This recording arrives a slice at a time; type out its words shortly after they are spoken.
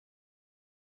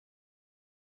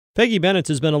Peggy Bennett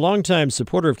has been a longtime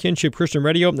supporter of Kinship Christian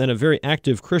Radio and a very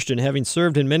active Christian, having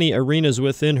served in many arenas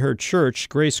within her church,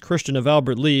 Grace Christian of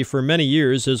Albert Lea, for many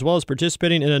years, as well as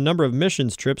participating in a number of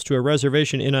missions trips to a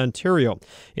reservation in Ontario.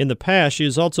 In the past, she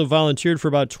has also volunteered for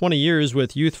about 20 years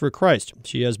with Youth for Christ.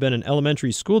 She has been an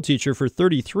elementary school teacher for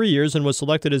 33 years and was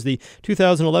selected as the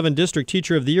 2011 District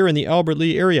Teacher of the Year in the Albert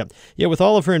Lea area. Yet with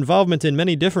all of her involvement in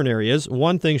many different areas,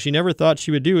 one thing she never thought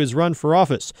she would do is run for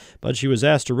office. But she was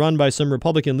asked to run by some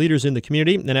Republican leaders in the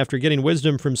community, and after getting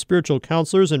wisdom from spiritual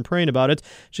counselors and praying about it,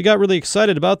 she got really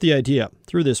excited about the idea.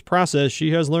 Through this process,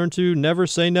 she has learned to never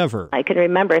say never. I can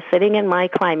remember sitting in my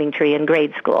climbing tree in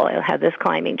grade school. I had this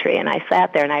climbing tree, and I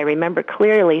sat there, and I remember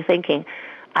clearly thinking,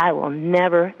 I will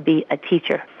never be a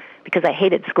teacher, because I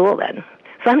hated school then.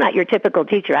 So I'm not your typical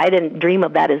teacher. I didn't dream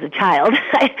of that as a child.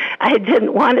 I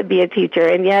didn't want to be a teacher,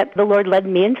 and yet the Lord led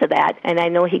me into that, and I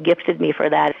know He gifted me for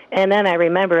that. And then I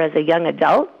remember as a young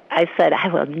adult, I said, I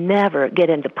will never get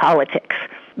into politics,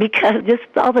 because just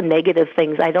all the negative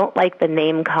things. I don't like the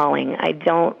name calling. I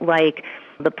don't like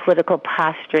the political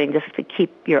posturing just to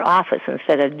keep your office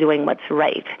instead of doing what's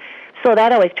right. So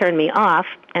that always turned me off,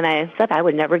 and I said I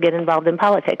would never get involved in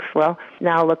politics. Well,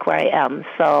 now look where I am,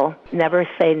 so never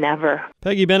say never.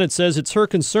 Peggy Bennett says it's her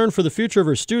concern for the future of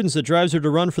her students that drives her to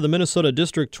run for the Minnesota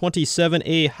District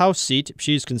 27A House seat.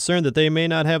 She's concerned that they may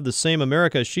not have the same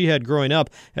America she had growing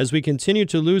up as we continue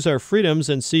to lose our freedoms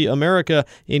and see America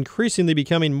increasingly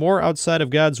becoming more outside of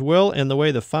God's will and the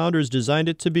way the founders designed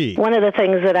it to be. One of the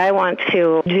things that I want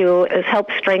to do is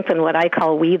help strengthen what I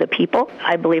call we the people.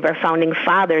 I believe our founding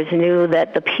fathers knew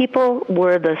that the people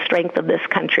were the strength of this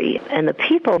country, and the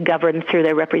people govern through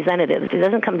their representatives. It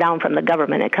doesn't come down from the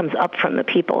government, it comes up from the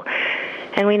people.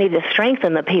 And we need to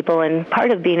strengthen the people, and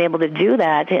part of being able to do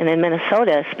that, and in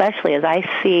Minnesota especially, as I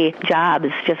see jobs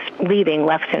just leaving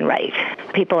left and right.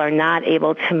 People are not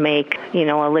able to make,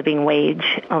 a living wage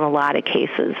in a lot of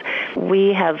cases.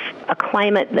 We have a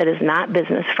climate that is not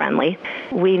business friendly.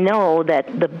 We know that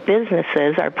the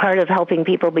businesses are part of helping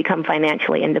people become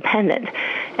financially independent.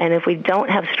 And if we don't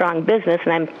have strong business,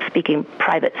 and I'm speaking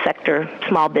private sector,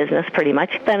 small business pretty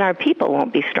much, then our people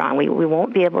won't be strong. We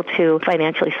won't be able to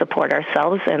financially support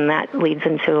ourselves, and that leads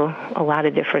into a lot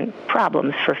of different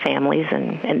problems for families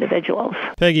and individuals.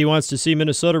 Peggy wants to see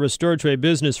Minnesota restored to a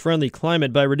business-friendly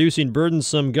climate by reducing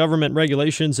burdensome government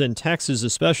regulations and taxes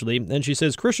especially, and she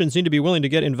says Christians need to be willing to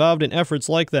get involved in efforts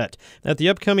like that. At the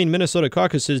upcoming Minnesota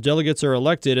caucuses, delegates are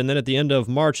elected, and then at the end of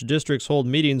March, districts hold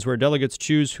meetings where delegates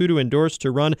choose who to endorse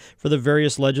to run for the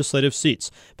various legislative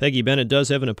seats. Peggy Bennett does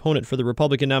have an opponent for the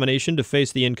Republican nomination to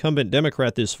face the incumbent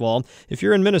Democrat this fall. If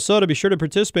you're in Minnesota, be sure to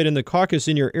participate in the caucus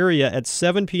in your area at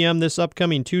 7 p.m. this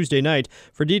upcoming Tuesday night.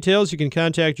 For details, you can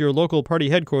contact your local party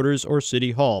headquarters or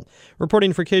city hall.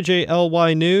 Reporting for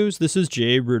KJLY News, this is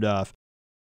Jay Rudolf.